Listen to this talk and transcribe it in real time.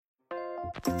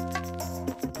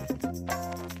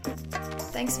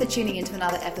Thanks for tuning into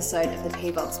another episode of the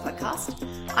PVOGS podcast.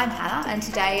 I'm Hannah, and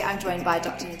today I'm joined by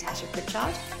Dr. Natasha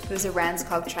Pritchard, who is a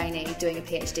RANZCOG trainee doing a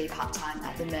PhD part-time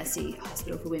at the Mercy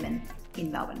Hospital for Women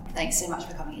in Melbourne. Thanks so much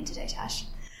for coming in today, Tash.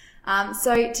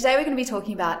 So today we're going to be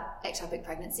talking about ectopic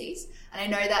pregnancies, and I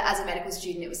know that as a medical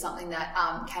student it was something that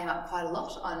came up quite a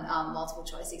lot on multiple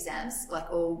choice exams,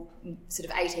 like all sort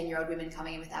of 18-year-old women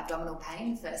coming in with abdominal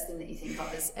pain. The first thing that you think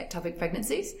of is ectopic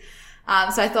pregnancies.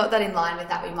 So I thought that in line with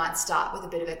that we might start with a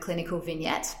bit of a clinical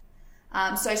vignette.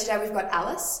 So today we've got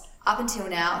Alice. Up until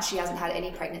now she hasn't had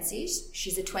any pregnancies.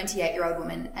 She's a 28-year-old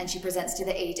woman and she presents to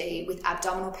the ED with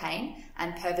abdominal pain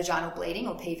and pervaginal bleeding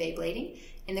or PV bleeding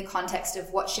in the context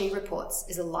of what she reports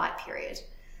is a light period.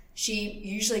 She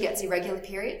usually gets irregular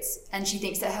periods and she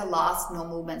thinks that her last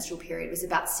normal menstrual period was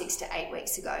about 6 to 8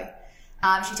 weeks ago.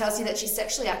 She tells you that she's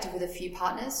sexually active with a few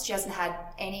partners. She hasn't had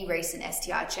any recent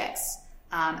STI checks.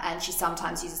 And she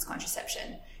sometimes uses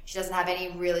contraception. She doesn't have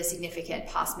any really significant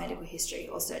past medical history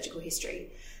or surgical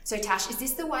history. So Tash, is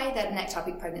this the way that an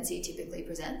ectopic pregnancy typically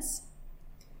presents?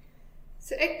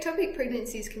 So ectopic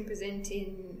pregnancies can present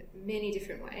in many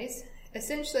different ways.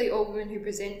 Essentially, all women who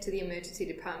present to the emergency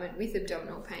department with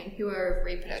abdominal pain who are of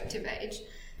reproductive age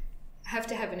have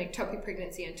to have an ectopic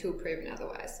pregnancy until proven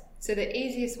otherwise. So the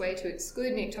easiest way to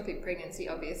exclude an ectopic pregnancy,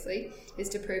 obviously, is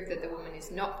to prove that the woman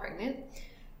is not pregnant.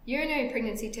 Urinary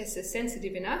pregnancy tests are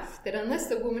sensitive enough that unless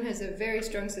the woman has a very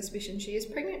strong suspicion she is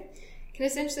pregnant, can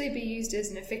essentially be used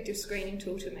as an effective screening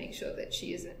tool to make sure that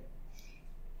she isn't.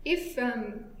 If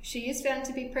she is found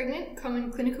to be pregnant,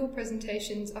 common clinical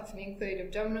presentations often include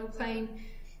abdominal pain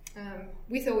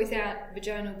with or without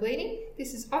vaginal bleeding.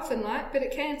 This is often light, but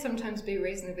it can sometimes be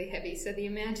reasonably heavy, so the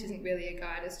amount isn't really a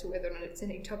guide as to whether or not it's an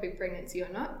ectopic pregnancy or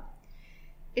not.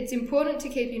 It's important to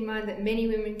keep in mind that many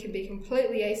women can be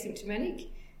completely asymptomatic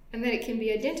and that it can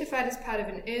be identified as part of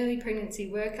an early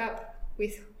pregnancy workup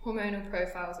with hormonal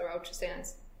profiles or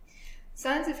ultrasounds.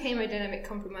 Signs of hemodynamic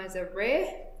compromise are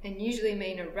rare and usually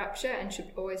mean a rupture and should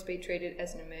always be treated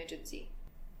as an emergency.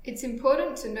 It's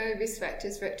important to know risk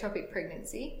factors for ectopic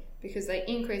pregnancy because they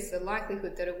increase the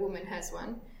likelihood that a woman has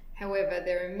one. However,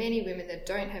 there are many women that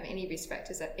don't have any risk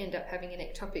factors that end up having an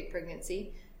ectopic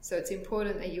pregnancy, so it's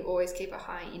important that you always keep a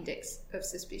high index of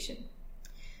suspicion.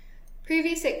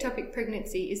 Previous ectopic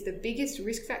pregnancy is the biggest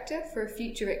risk factor for a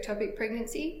future ectopic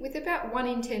pregnancy, with about 1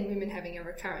 in 10 women having a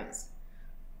recurrence.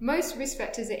 Most risk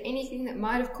factors are anything that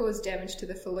might have caused damage to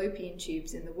the fallopian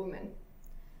tubes in the woman.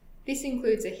 This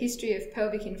includes a history of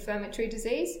pelvic inflammatory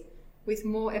disease, with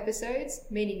more episodes,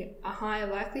 meaning a higher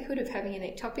likelihood of having an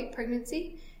ectopic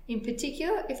pregnancy, in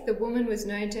particular if the woman was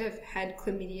known to have had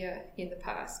chlamydia in the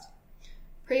past.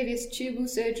 Previous tubal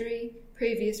surgery,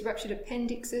 previous ruptured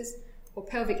appendixes, or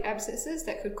pelvic abscesses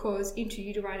that could cause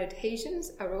intrauterine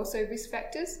adhesions are also risk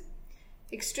factors.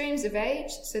 Extremes of age,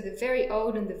 so the very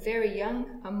old and the very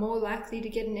young, are more likely to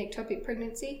get an ectopic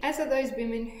pregnancy, as are those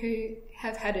women who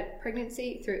have had a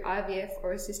pregnancy through IVF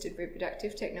or assisted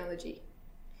reproductive technology.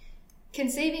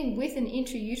 Conceiving with an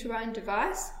intrauterine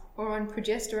device or on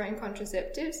progesterone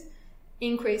contraceptives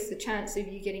increase the chance of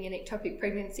you getting an ectopic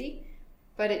pregnancy,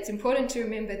 but it's important to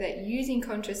remember that using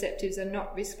contraceptives are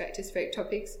not risk factors for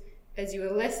ectopics, as you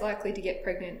are less likely to get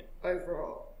pregnant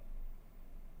overall.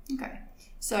 Okay,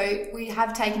 so we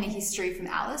have taken a history from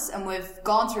Alice and we've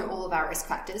gone through all of our risk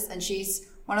factors, and she's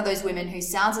one of those women who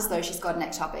sounds as though she's got an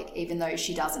ectopic even though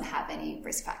she doesn't have any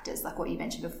risk factors, like what you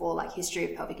mentioned before, like history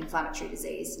of pelvic inflammatory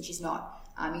disease, and she's not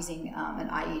using an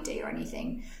IUD or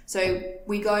anything. So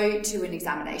we go to an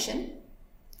examination.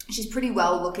 She's pretty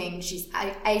well looking, she's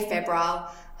afebrile.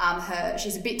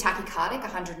 She's a bit tachycardic,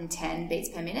 110 beats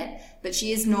per minute, but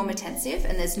she is normotensive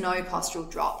and there's no postural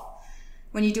drop.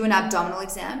 When you do an abdominal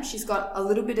exam, she's got a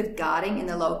little bit of guarding in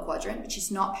the lower quadrant, but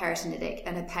she's not peritonitic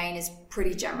and her pain is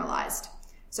pretty generalised.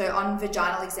 So on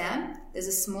vaginal exam, there's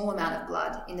a small amount of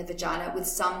blood in the vagina with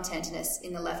some tenderness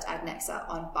in the left adnexa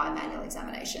on bimanual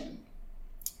examination.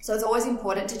 So it's always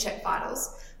important to check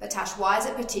vitals, but Tash, why is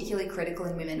it particularly critical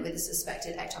in women with a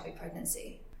suspected ectopic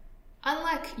pregnancy?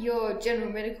 Unlike your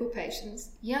general medical patients,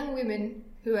 young women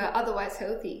who are otherwise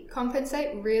healthy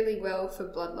compensate really well for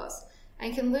blood loss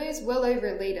and can lose well over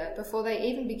a litre before they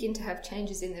even begin to have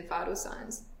changes in their vital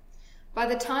signs. By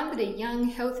the time that a young,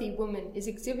 healthy woman is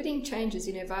exhibiting changes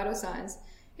in her vital signs,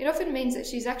 it often means that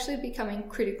she's actually becoming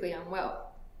critically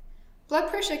unwell.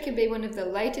 Blood pressure can be one of the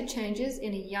later changes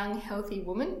in a young, healthy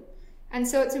woman, and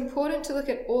so it's important to look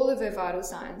at all of her vital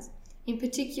signs, in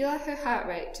particular her heart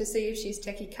rate, to see if she's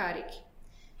tachycardic.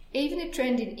 Even a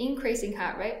trend in increasing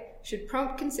heart rate should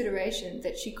prompt consideration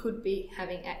that she could be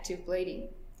having active bleeding.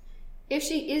 If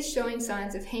she is showing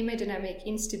signs of hemodynamic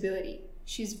instability,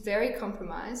 she's very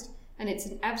compromised and it's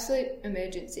an absolute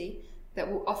emergency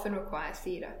that will often require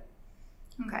theatre.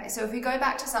 Okay, so if we go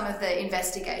back to some of the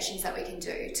investigations that we can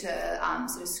do to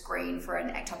sort of screen for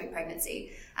an ectopic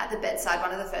pregnancy, at the bedside,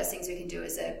 one of the first things we can do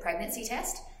is a pregnancy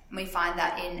test. And we find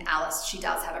that in Alice, she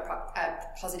does have a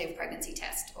positive pregnancy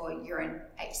test, or urine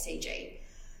HCG.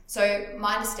 So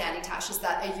my understanding, Tash, is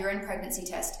that a urine pregnancy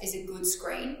test is a good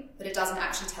screen, but it doesn't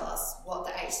actually tell us what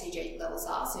the HCG levels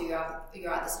are. So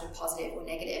you're either sort of positive or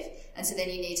negative, and so then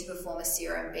you need to perform a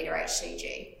serum beta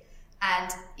HCG.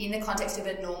 And in the context of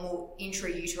a normal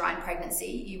intrauterine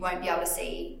pregnancy, you won't be able to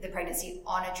see the pregnancy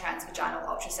on a transvaginal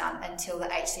ultrasound until the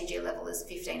HCG level is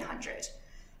 1500.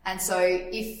 And so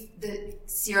if the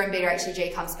serum beta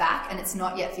HCG comes back and it's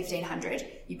not yet 1500,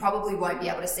 you probably won't be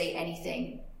able to see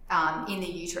anything in the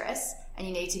uterus, and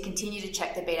you need to continue to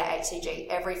check the beta HCG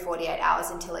every 48 hours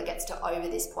until it gets to over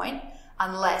this point,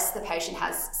 unless the patient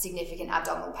has significant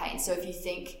abdominal pain. So if you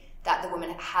think that the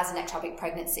woman has an ectopic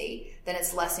pregnancy, then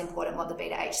it's less important what the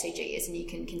beta HCG is, and you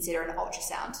can consider an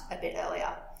ultrasound a bit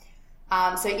earlier.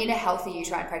 So in a healthy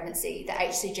uterine pregnancy, the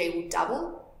HCG will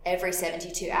double every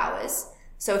 72 hours.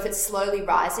 So if it's slowly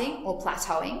rising or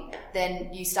plateauing,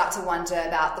 then you start to wonder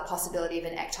about the possibility of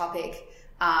an ectopic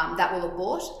that will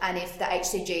abort. And if the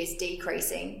HCG is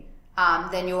decreasing,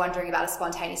 then you're wondering about a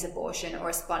spontaneous abortion or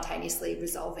a spontaneously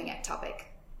resolving ectopic.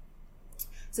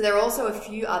 So there are also a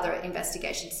few other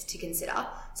investigations to consider.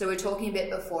 So we're talking a bit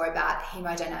before about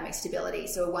hemodynamic stability.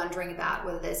 So we're wondering about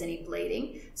whether there's any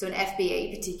bleeding. So an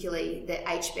FBE, particularly the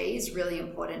HB, is really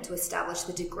important to establish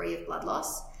the degree of blood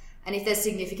loss. And if there's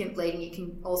significant bleeding, you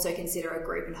can also consider a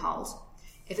group and hold.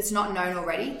 If it's not known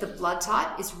already, the blood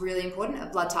type is really important, a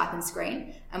blood type and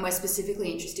screen. And we're specifically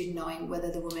interested in knowing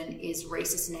whether the woman is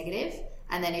rhesus negative.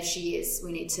 And then if she is,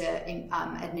 we need to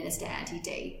administer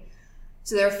anti-D.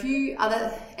 So there are a few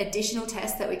other additional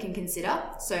tests that we can consider.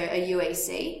 So a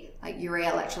UEC, like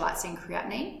urea electrolytes and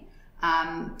creatinine,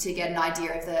 to get an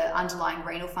idea of the underlying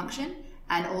renal function,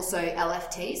 and also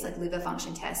LFTs, like liver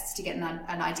function tests, to get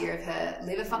an idea of her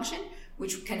liver function,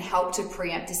 which can help to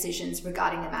preempt decisions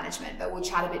regarding the management. But we'll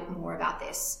chat a bit more about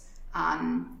this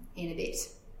in a bit.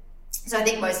 So I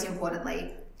think most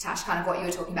importantly, Tash, kind of what you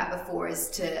were talking about before is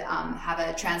to have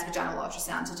a transvaginal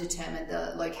ultrasound to determine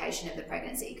the location of the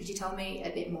pregnancy. Could you tell me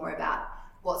a bit more about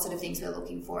what sort of things we're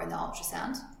looking for in the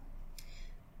ultrasound?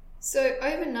 So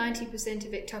over 90%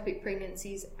 of ectopic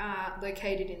pregnancies are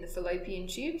located in the fallopian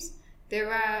tubes.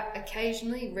 There are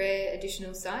occasionally rare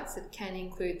additional sites that can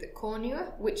include the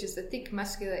cornua, which is the thick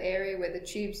muscular area where the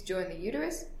tubes join the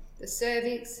uterus, the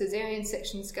cervix, caesarean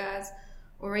section scars,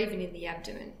 or even in the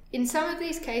abdomen. In some of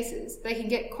these cases, they can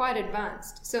get quite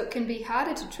advanced, so it can be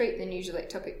harder to treat than usual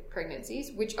ectopic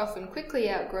pregnancies, which often quickly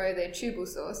outgrow their tubal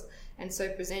source and so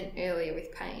present earlier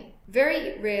with pain.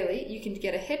 Very rarely, you can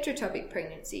get a heterotopic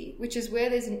pregnancy, which is where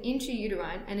there's an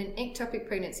intrauterine and an ectopic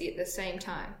pregnancy at the same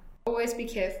time. Always be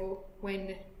careful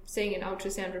when seeing an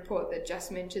ultrasound report that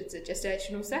just mentions a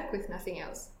gestational sac with nothing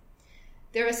else.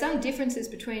 There are some differences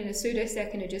between a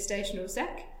pseudosac and a gestational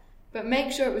sac, but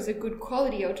make sure it was a good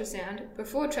quality ultrasound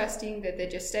before trusting that the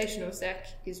gestational sac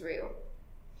is real.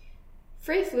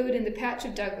 Free fluid in the pouch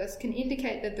of Douglas can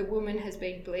indicate that the woman has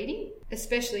been bleeding,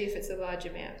 especially if it's a large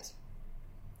amount.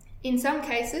 In some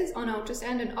cases, on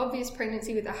ultrasound, an obvious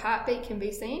pregnancy with a heartbeat can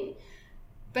be seen,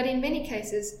 but in many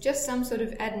cases, just some sort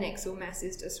of adnex or mass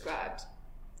is described.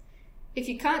 If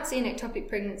you can't see an ectopic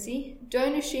pregnancy,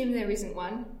 don't assume there isn't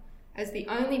one, as the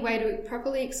only way to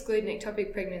properly exclude an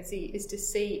ectopic pregnancy is to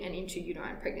see an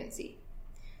intrauterine pregnancy.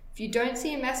 If you don't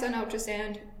see a mass on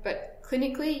ultrasound, but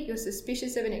clinically you're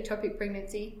suspicious of an ectopic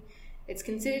pregnancy, it's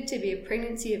considered to be a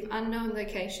pregnancy of unknown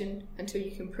location until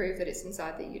you can prove that it's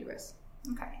inside the uterus.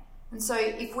 Okay. And so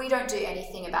if we don't do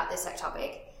anything about this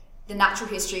ectopic, the natural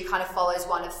history kind of follows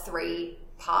one of three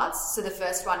parts. So the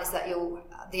first one is that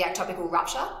the ectopic will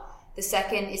rupture. The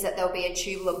second is that there'll be a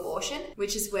tubal abortion,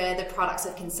 which is where the products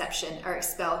of conception are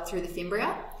expelled through the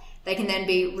fimbria. They can then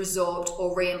be resorbed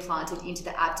or reimplanted into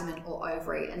the abdomen or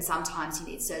ovary, and sometimes you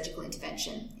need surgical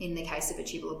intervention in the case of a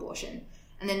tubal abortion.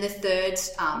 And then the third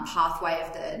pathway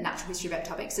of the natural history of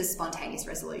ectopics is spontaneous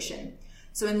resolution.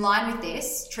 So in line with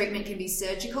this, treatment can be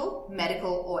surgical,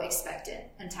 medical, or expectant.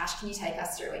 And Tash, can you take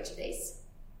us through each of these?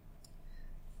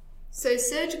 So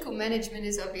surgical management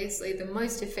is obviously the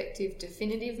most effective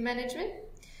definitive management.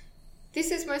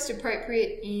 This is most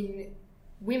appropriate in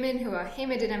women who are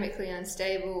hemodynamically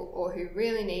unstable or who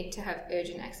really need to have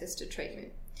urgent access to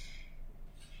treatment.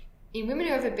 In women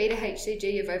who have a beta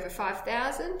HCG of over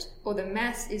 5,000 or the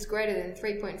mass is greater than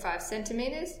 3.5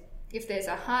 centimetres, if there's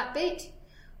a heartbeat,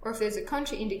 or if there's a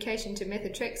contraindication to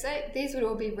methotrexate, these would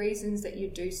all be reasons that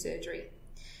you'd do surgery.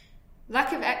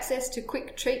 Lack of access to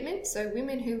quick treatment, so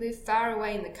women who live far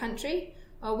away in the country,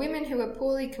 or women who are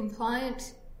poorly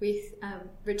compliant with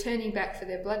returning back for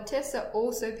their blood tests are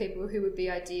also people who would be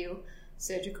ideal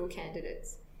surgical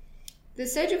candidates. The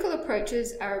surgical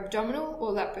approaches are abdominal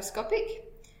or laparoscopic.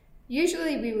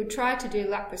 Usually we would try to do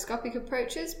laparoscopic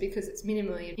approaches because it's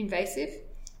minimally invasive,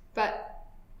 but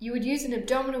you would use an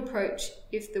abdominal approach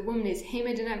if the woman is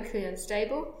hemodynamically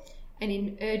unstable and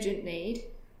in urgent need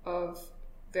of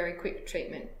very quick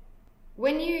treatment.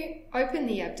 When you open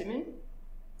the abdomen,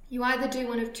 you either do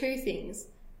one of two things: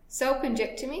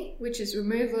 salpingectomy, which is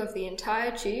removal of the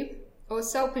entire tube, or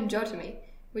salpingotomy,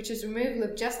 which is removal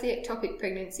of just the ectopic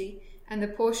pregnancy and the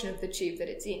portion of the tube that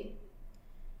it's in.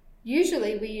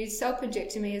 Usually we use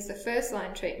salpingectomy as the first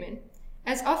line treatment,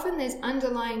 as often there's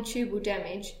underlying tubal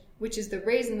damage, which is the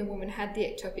reason the woman had the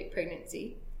ectopic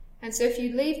pregnancy, and so if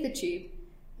you leave the tube,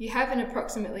 you have an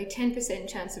approximately 10%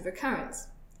 chance of recurrence,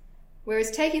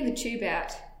 whereas taking the tube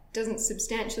out doesn't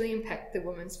substantially impact the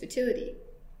woman's fertility.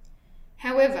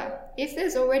 However, if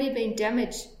there's already been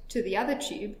damage to the other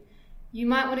tube, you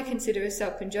might want to consider a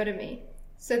salpingotomy,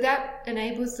 so that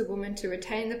enables the woman to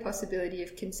retain the possibility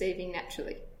of conceiving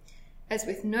naturally. As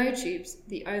with no tubes,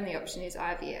 the only option is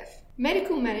IVF.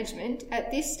 Medical management at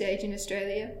this stage in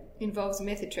Australia involves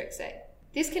methotrexate.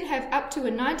 This can have up to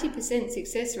a 90%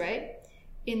 success rate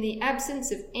in the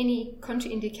absence of any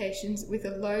contraindications with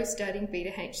a low starting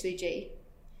beta-HCG.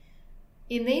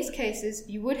 In these cases,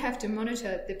 you would have to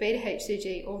monitor the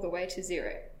beta-HCG all the way to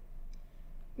 0.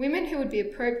 Women who would be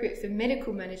appropriate for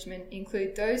medical management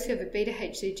include those who have a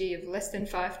beta-HCG of less than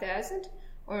 5,000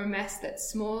 or a mass that's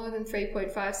smaller than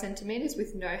 3.5 centimetres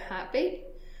with no heartbeat,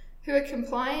 who are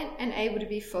compliant and able to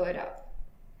be followed up.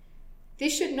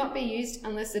 This should not be used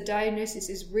unless the diagnosis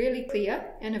is really clear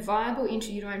and a viable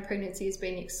intrauterine pregnancy has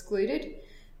been excluded,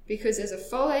 because as a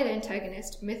folate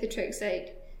antagonist, methotrexate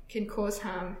can cause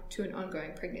harm to an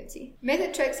ongoing pregnancy.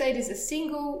 Methotrexate is a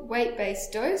single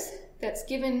weight-based dose that's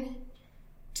given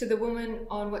to the woman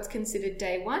on what's considered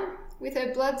day 1, with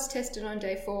her bloods tested on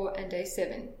day 4 and day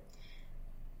 7.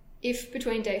 If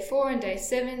between day 4 and day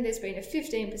 7 there's been a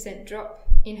 15% drop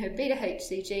in her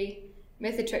beta-HCG,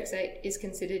 methotrexate is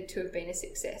considered to have been a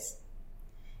success.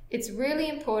 It's really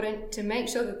important to make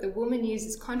sure that the woman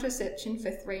uses contraception for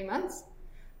 3 months,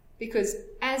 because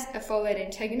as a folate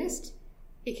antagonist,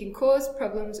 it can cause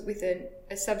problems with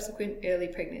a subsequent early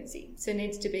pregnancy, so it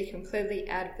needs to be completely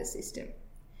out of the system.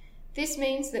 This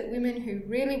means that women who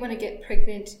really want to get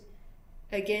pregnant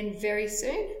again very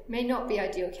soon may not be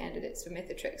ideal candidates for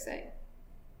methotrexate.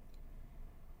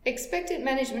 Expectant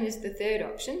management is the third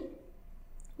option,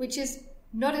 which is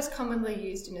not as commonly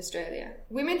used in Australia.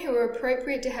 Women who are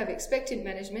appropriate to have expectant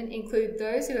management include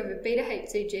those who have a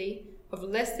beta-HCG of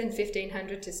less than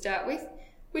 1500 to start with,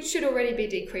 which should already be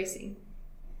decreasing.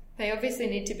 They obviously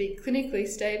need to be clinically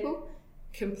stable,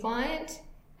 compliant,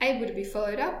 able to be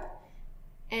followed up,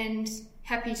 and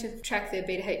happy to track their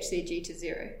beta-HCG to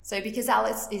 0. So because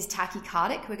Alice is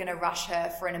tachycardic, we're going to rush her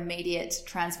for an immediate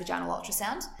transvaginal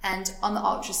ultrasound. And on the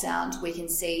ultrasound, we can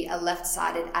see a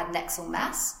left-sided adnexal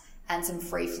mass and some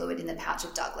free fluid in the pouch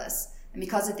of Douglas. And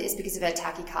because of this, because of her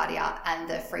tachycardia and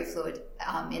the free fluid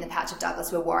in the pouch of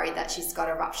Douglas, we're worried that she's got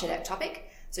a ruptured ectopic.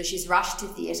 So she's rushed to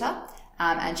theatre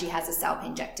and she has a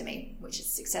salpingectomy, which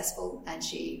is successful, and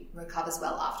she recovers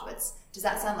well afterwards. Does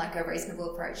that sound like a reasonable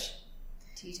approach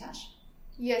to you, Tash?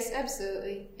 Yes,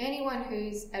 absolutely. Anyone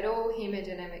who's at all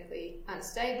hemodynamically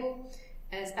unstable,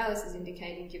 as Alice is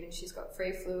indicating, given she's got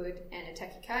free fluid and a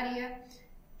tachycardia,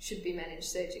 should be managed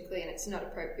surgically, and it's not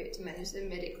appropriate to manage them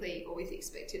medically or with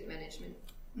expectant management.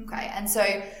 Okay, and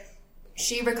so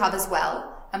she recovers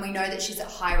well, and we know that she's at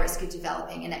high risk of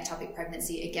developing an ectopic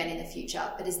pregnancy again in the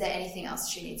future, but is there anything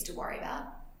else she needs to worry about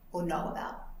or know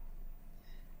about?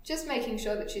 Just making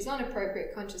sure that she's on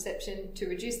appropriate contraception to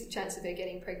reduce the chance of her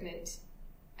getting pregnant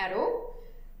at all,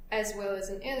 as well as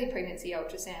an early pregnancy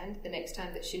ultrasound the next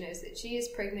time that she knows that she is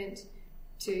pregnant,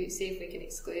 to see if we can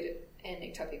exclude an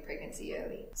ectopic pregnancy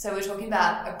early. So we're talking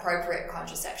about appropriate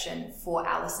contraception for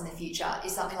Alice in the future.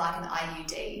 Is something like an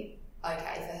IUD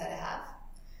okay for her to have?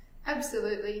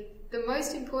 Absolutely. The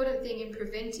most important thing in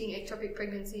preventing ectopic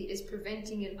pregnancy is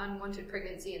preventing an unwanted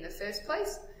pregnancy in the first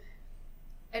place.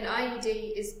 An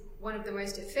IUD is one of the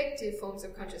most effective forms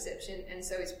of contraception, and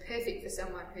so is perfect for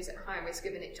someone who's at high risk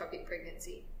of an ectopic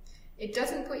pregnancy. It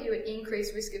doesn't put you at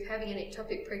increased risk of having an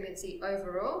ectopic pregnancy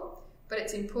overall, but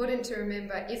it's important to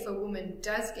remember if a woman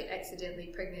does get accidentally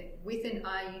pregnant with an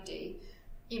IUD,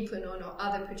 Implanon or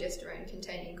other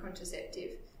progesterone-containing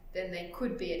contraceptive, then they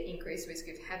could be at increased risk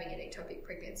of having an ectopic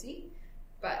pregnancy,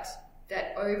 but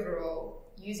that overall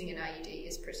using an IUD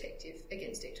is protective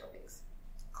against ectopics.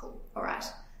 Cool. All right.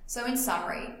 So in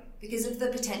summary, because of the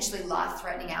potentially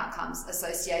life-threatening outcomes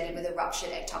associated with a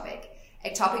ruptured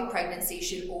ectopic pregnancy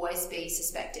should always be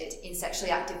suspected in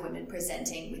sexually active women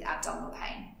presenting with abdominal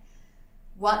pain.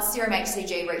 Once serum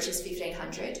HCG reaches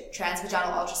 1500,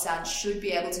 transvaginal ultrasound should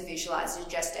be able to visualise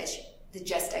the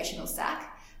gestational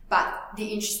sac. But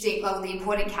the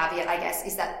important caveat, I guess,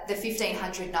 is that the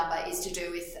 1500 number is to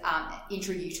do with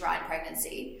intrauterine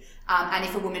pregnancy. And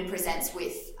if a woman presents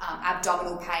with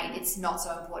abdominal pain, it's not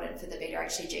so important for the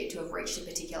beta-HCG to have reached a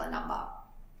particular number.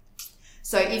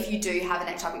 So if you do have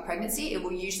an ectopic pregnancy, it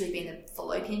will usually be in the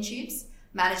fallopian tubes.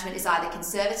 Management is either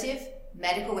conservative,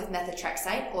 medical with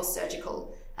methotrexate, or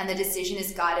surgical. And the decision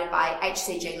is guided by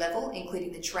HCG level,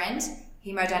 including the trend,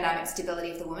 hemodynamic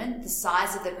stability of the woman, the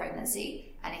size of the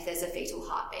pregnancy, and if there's a fetal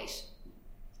heartbeat.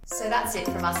 So that's it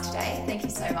from us today. Thank you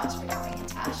so much for coming in,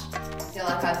 Tash. I feel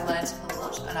like I've learned a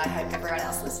lot, and I hope everyone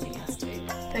else listening has too.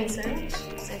 Thanks so much.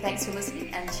 So thanks for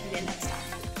listening, and tune in next time.